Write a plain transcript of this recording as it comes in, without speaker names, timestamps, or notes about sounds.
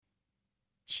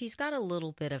She's got a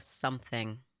little bit of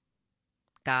something.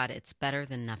 God, it's better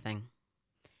than nothing.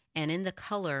 And in the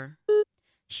color,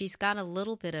 she's got a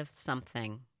little bit of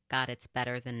something. God, it's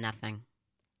better than nothing.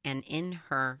 And in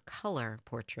her color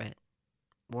portrait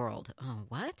world. Oh,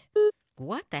 what?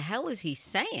 What the hell is he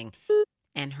saying?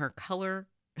 And her color,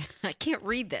 I can't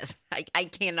read this. I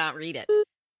cannot read it.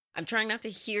 I'm trying not to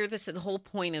hear this. The whole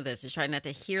point of this is trying not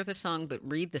to hear the song, but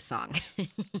read the song.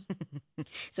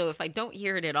 So if I don't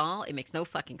hear it at all, it makes no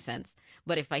fucking sense.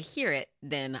 But if I hear it,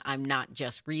 then I'm not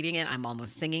just reading it. I'm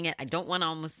almost singing it. I don't want to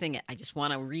almost sing it. I just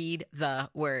want to read the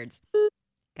words.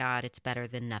 God, it's better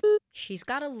than nothing. She's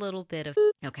got a little bit of,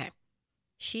 okay.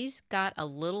 She's got a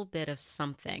little bit of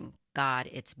something. God,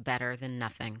 it's better than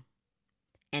nothing.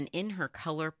 And in her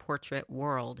color portrait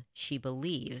world, she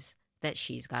believes that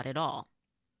she's got it all.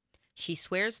 She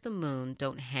swears the moon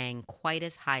don't hang quite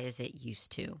as high as it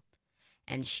used to,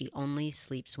 and she only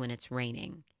sleeps when it's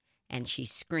raining, and she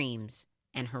screams,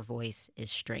 and her voice is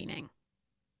straining.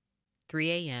 3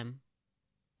 a.m.,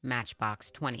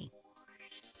 Matchbox 20.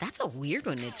 That's a weird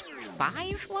one. It's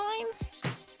 5 lines?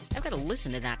 I've got to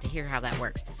listen to that to hear how that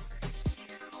works.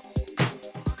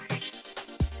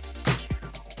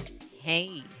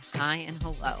 Hey, hi, and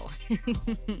hello.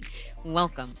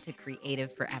 Welcome to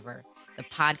Creative Forever, the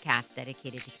podcast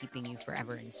dedicated to keeping you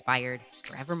forever inspired,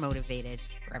 forever motivated,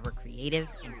 forever creative,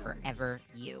 and forever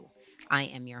you. I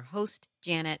am your host,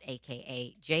 Janet,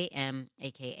 aka JM,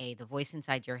 aka the voice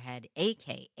inside your head,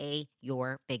 aka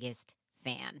your biggest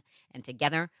fan. And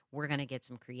together, we're going to get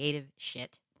some creative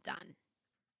shit done.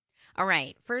 All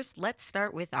right, first, let's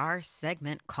start with our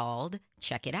segment called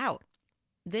Check It Out.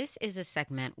 This is a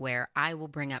segment where I will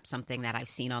bring up something that I've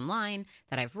seen online,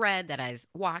 that I've read, that I've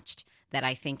watched, that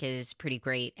I think is pretty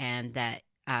great and that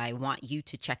I want you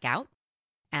to check out.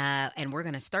 And we're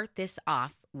going to start this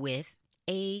off with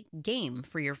a game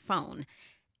for your phone.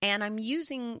 And I'm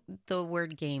using the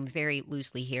word game very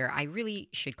loosely here. I really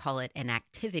should call it an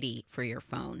activity for your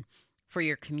phone, for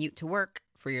your commute to work,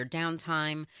 for your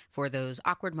downtime, for those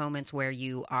awkward moments where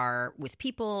you are with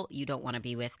people you don't want to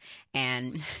be with,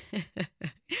 and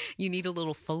you need a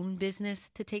little phone business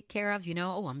to take care of. You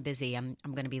know, oh, I'm busy. I'm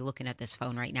going to be looking at this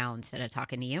phone right now instead of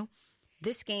talking to you.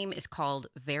 This game is called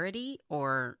Verity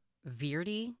or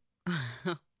Virity.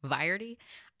 Virity?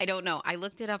 I don't know. I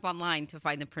looked it up online to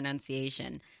find the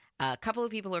pronunciation. A couple of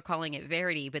people are calling it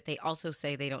Verity, but they also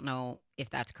say they don't know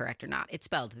if that's correct or not. It's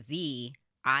spelled Viridi.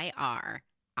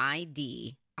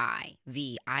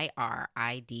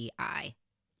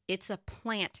 It's a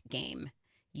plant game.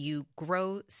 You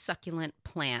grow succulent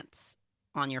plants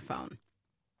on your phone.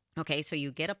 Okay, so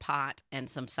you get a pot and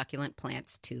some succulent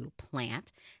plants to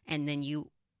plant, and then you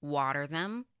water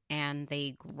them and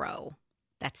they grow.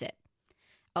 That's it.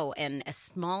 Oh, and a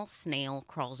small snail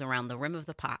crawls around the rim of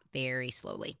the pot very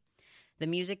slowly. The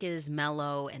music is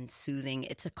mellow and soothing.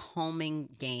 It's a calming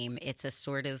game. It's a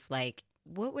sort of like,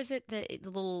 what was it, the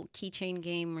little keychain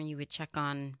game where you would check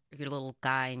on your little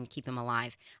guy and keep him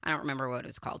alive? I don't remember what it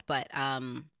was called, but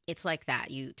it's like that.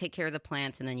 You take care of the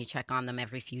plants and then you check on them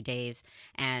every few days,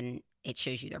 and it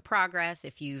shows you their progress.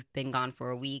 If you've been gone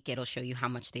for a week, it'll show you how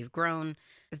much they've grown.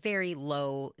 A very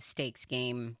low stakes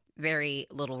game, very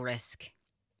little risk,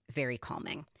 very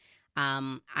calming.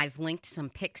 I've linked some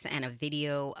pics and a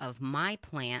video of my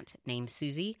plant named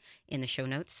Susie in the show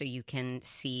notes so you can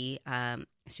see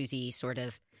Susie sort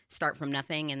of start from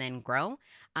nothing and then grow.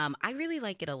 I really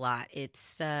like it a lot.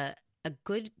 It's a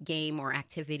good game or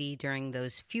activity during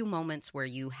those few moments where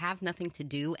you have nothing to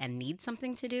do and need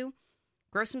something to do.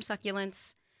 Grow some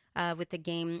succulents with the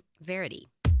game Verity.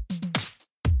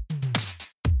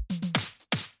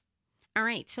 All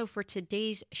right, so for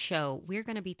today's show, we're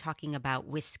going to be talking about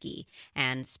whiskey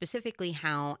and specifically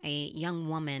how a young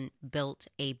woman built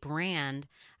a brand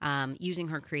using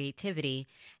her creativity.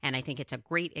 And I think it's a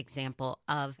great example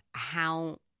of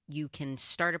how you can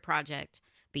start a project,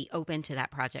 be open to that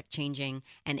project changing,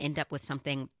 and end up with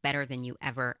something better than you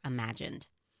ever imagined.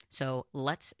 So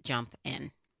let's jump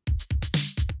in.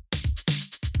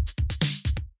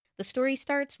 The story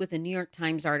starts with a New York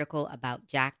Times article about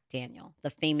Jack Daniel,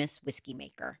 the famous whiskey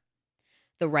maker.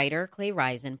 The writer, Clay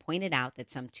Risen, pointed out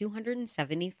that some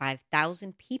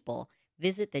 275,000 people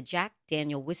visit the Jack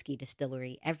Daniel Whiskey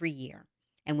Distillery every year.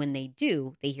 And when they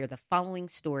do, they hear the following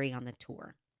story on the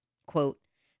tour. Quote,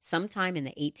 sometime in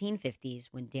the 1850s,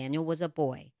 when Daniel was a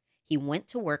boy, he went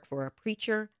to work for a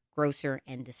preacher, grocer,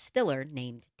 and distiller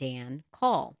named Dan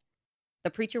Call. The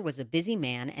preacher was a busy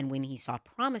man, and when he saw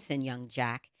promise in young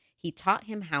Jack, he taught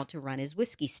him how to run his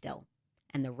whiskey still,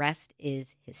 and the rest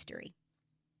is history.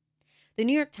 The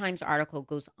New York Times article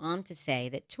goes on to say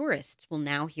that tourists will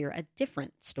now hear a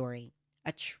different story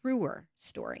a truer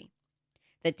story.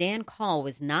 That Dan Call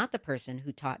was not the person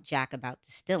who taught Jack about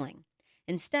distilling.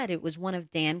 Instead, it was one of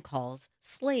Dan Call's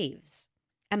slaves,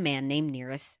 a man named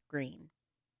Nearest Green.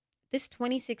 This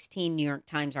 2016 New York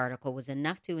Times article was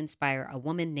enough to inspire a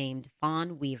woman named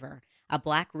Fawn Weaver, a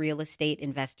Black real estate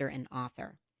investor and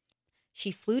author.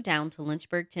 She flew down to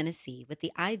Lynchburg, Tennessee, with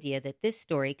the idea that this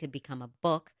story could become a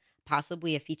book,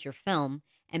 possibly a feature film,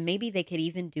 and maybe they could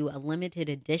even do a limited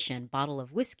edition bottle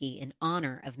of whiskey in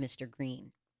honor of Mr.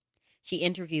 Green. She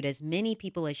interviewed as many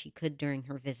people as she could during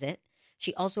her visit.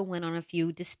 She also went on a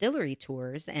few distillery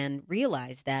tours and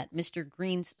realized that Mr.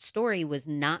 Green's story was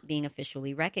not being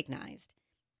officially recognized.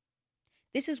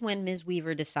 This is when Ms.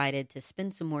 Weaver decided to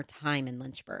spend some more time in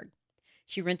Lynchburg.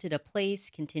 She rented a place,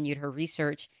 continued her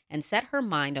research, and set her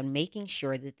mind on making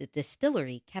sure that the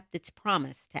distillery kept its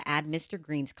promise to add Mr.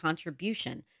 Green's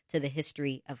contribution to the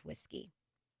history of whiskey.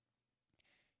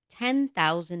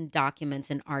 10,000 documents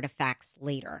and artifacts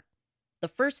later, the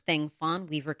first thing Fawn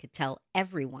Weaver could tell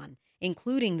everyone,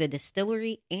 including the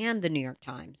distillery and the New York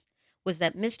Times, was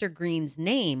that Mr. Green's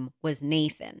name was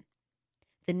Nathan.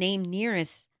 The name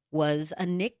Nearest was a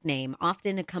nickname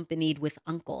often accompanied with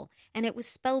uncle, and it was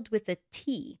spelled with a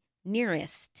T,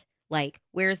 nearest, like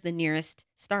where's the nearest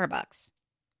Starbucks.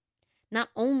 Not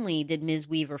only did Ms.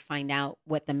 Weaver find out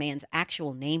what the man's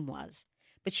actual name was,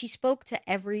 but she spoke to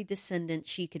every descendant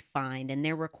she could find, and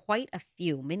there were quite a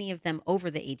few, many of them over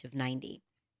the age of 90.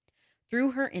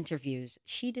 Through her interviews,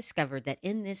 she discovered that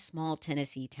in this small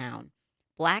Tennessee town,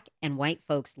 Black and white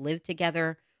folks lived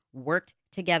together, worked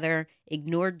together,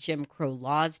 ignored Jim Crow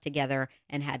laws together,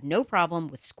 and had no problem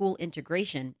with school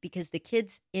integration because the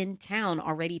kids in town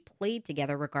already played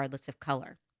together regardless of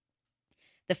color.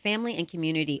 The family and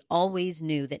community always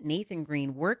knew that Nathan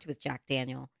Green worked with Jack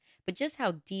Daniel, but just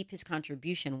how deep his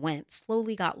contribution went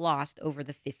slowly got lost over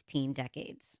the 15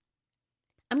 decades.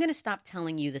 I'm going to stop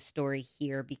telling you the story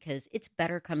here because it's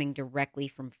better coming directly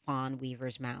from Fawn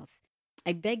Weaver's mouth.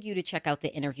 I beg you to check out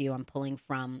the interview I'm pulling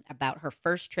from about her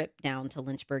first trip down to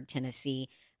Lynchburg, Tennessee.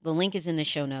 The link is in the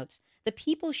show notes. The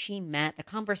people she met, the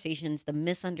conversations, the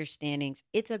misunderstandings,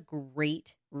 it's a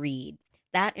great read.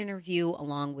 That interview,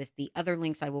 along with the other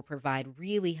links I will provide,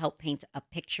 really help paint a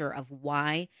picture of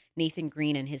why Nathan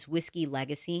Green and his whiskey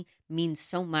legacy means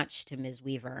so much to Ms.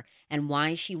 Weaver, and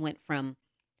why she went from,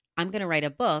 I'm going to write a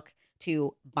book,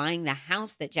 to buying the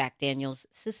house that Jack Daniel's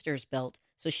sisters built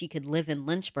so she could live in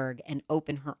Lynchburg and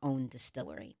open her own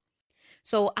distillery.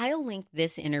 So I'll link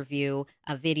this interview,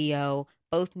 a video,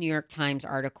 both New York Times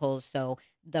articles. So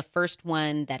the first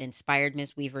one that inspired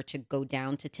Ms. Weaver to go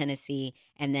down to Tennessee,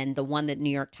 and then the one that New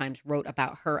York Times wrote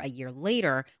about her a year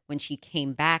later when she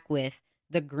came back with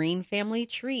the Green family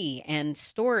tree and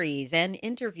stories and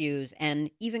interviews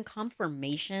and even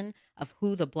confirmation of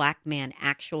who the Black man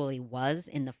actually was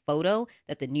in the photo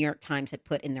that the New York Times had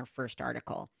put in their first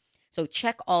article. So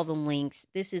check all the links.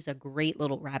 This is a great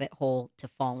little rabbit hole to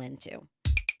fall into.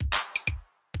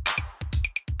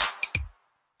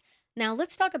 Now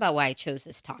let's talk about why I chose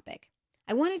this topic.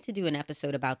 I wanted to do an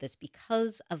episode about this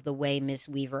because of the way Ms.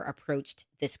 Weaver approached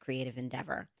this creative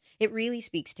endeavor. It really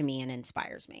speaks to me and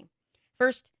inspires me.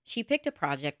 First, she picked a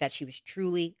project that she was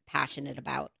truly passionate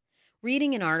about.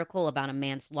 Reading an article about a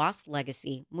man's lost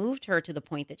legacy moved her to the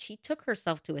point that she took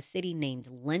herself to a city named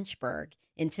Lynchburg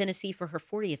in Tennessee for her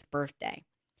 40th birthday.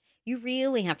 You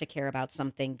really have to care about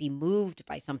something, be moved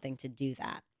by something to do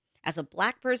that. As a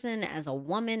Black person, as a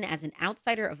woman, as an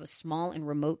outsider of a small and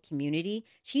remote community,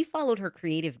 she followed her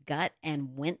creative gut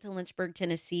and went to Lynchburg,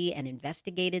 Tennessee and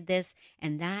investigated this,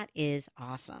 and that is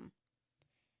awesome.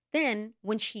 Then,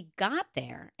 when she got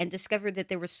there and discovered that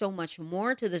there was so much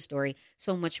more to the story,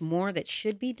 so much more that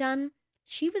should be done,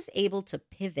 she was able to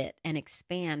pivot and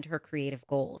expand her creative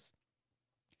goals.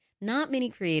 Not many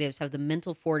creatives have the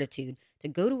mental fortitude to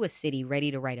go to a city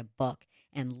ready to write a book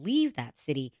and leave that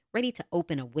city ready to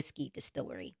open a whiskey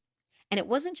distillery. And it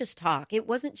wasn't just talk. It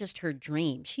wasn't just her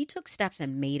dream. She took steps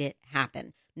and made it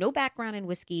happen. No background in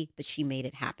whiskey, but she made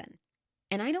it happen.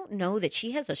 And I don't know that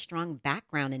she has a strong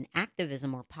background in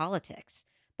activism or politics,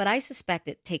 but I suspect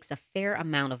it takes a fair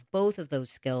amount of both of those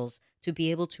skills to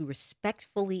be able to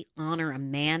respectfully honor a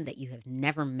man that you have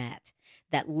never met,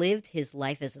 that lived his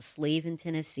life as a slave in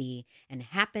Tennessee and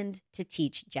happened to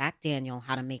teach Jack Daniel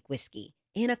how to make whiskey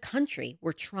in a country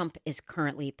where Trump is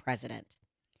currently president.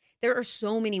 There are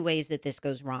so many ways that this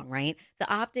goes wrong, right?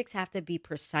 The optics have to be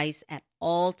precise at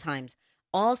all times.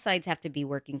 All sides have to be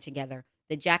working together.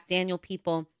 The Jack Daniel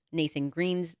people, Nathan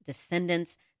Green's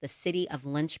descendants, the city of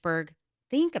Lynchburg.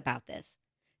 Think about this.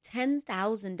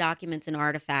 10,000 documents and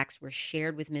artifacts were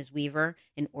shared with Ms. Weaver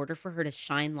in order for her to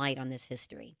shine light on this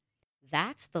history.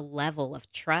 That's the level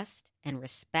of trust and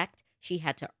respect she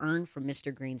had to earn from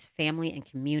Mr. Green's family and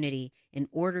community in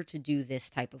order to do this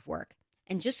type of work.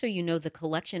 And just so you know, the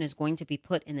collection is going to be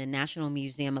put in the National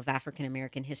Museum of African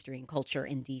American History and Culture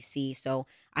in DC, so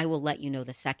I will let you know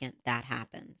the second that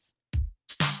happens.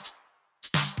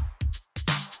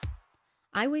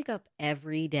 I wake up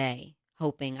every day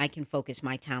hoping I can focus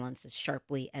my talents as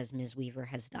sharply as Ms. Weaver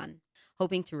has done,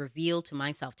 hoping to reveal to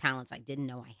myself talents I didn't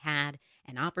know I had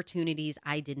and opportunities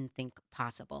I didn't think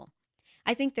possible.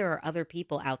 I think there are other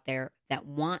people out there that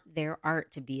want their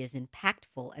art to be as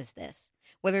impactful as this,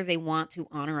 whether they want to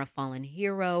honor a fallen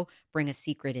hero, bring a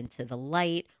secret into the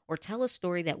light, or tell a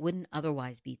story that wouldn't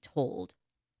otherwise be told.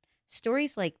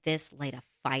 Stories like this light a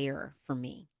fire for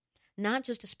me. Not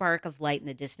just a spark of light in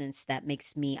the distance that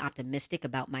makes me optimistic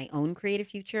about my own creative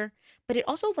future, but it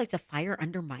also lights a fire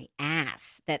under my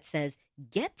ass that says,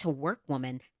 get to work,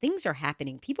 woman. Things are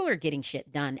happening. People are getting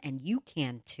shit done, and you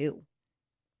can too.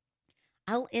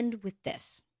 I'll end with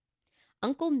this.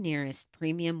 Uncle Nearest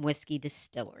Premium Whiskey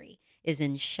Distillery is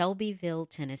in Shelbyville,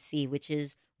 Tennessee, which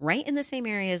is right in the same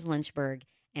area as Lynchburg,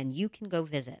 and you can go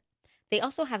visit. They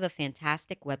also have a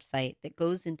fantastic website that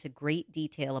goes into great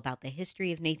detail about the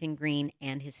history of Nathan Green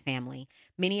and his family,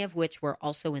 many of which were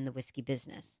also in the whiskey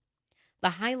business. The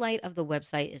highlight of the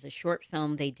website is a short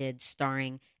film they did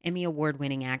starring Emmy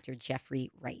Award-winning actor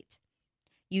Jeffrey Wright.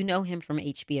 You know him from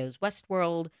HBO's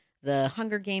Westworld, the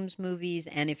Hunger Games movies,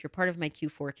 and if you're part of my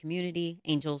Q4 community,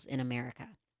 Angels in America.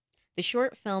 The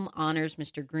short film honors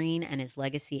Mr. Green and his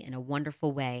legacy in a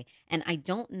wonderful way, and I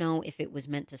don't know if it was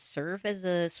meant to serve as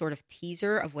a sort of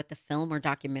teaser of what the film or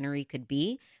documentary could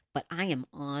be, but I am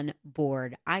on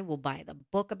board. I will buy the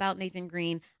book about Nathan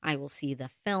Green. I will see the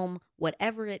film,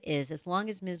 whatever it is. As long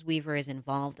as Ms. Weaver is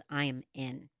involved, I am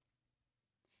in.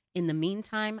 In the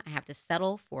meantime, I have to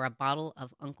settle for a bottle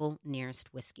of Uncle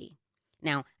Nearest whiskey.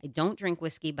 Now, I don't drink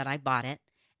whiskey, but I bought it,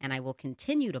 and I will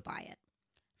continue to buy it.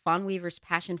 Fawn Weaver's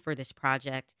passion for this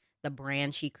project, the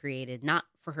brand she created, not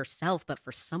for herself, but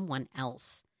for someone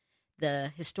else,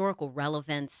 the historical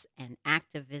relevance and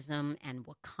activism and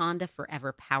Wakanda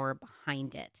Forever power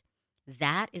behind it,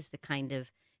 that is the kind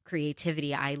of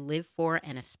creativity I live for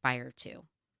and aspire to.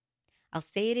 I'll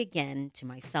say it again to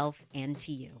myself and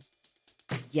to you.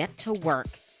 Get to work.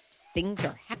 Things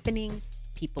are happening.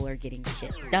 People are getting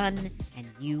shit done, and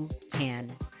you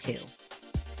can too.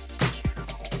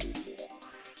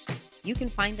 You can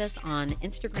find us on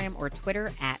Instagram or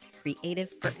Twitter at Creative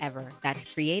Forever. That's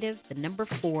creative, the number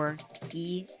 4,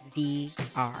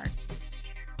 EVR.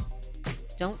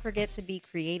 Don't forget to be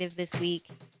creative this week,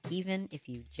 even if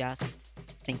you just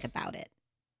think about it.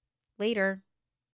 Later.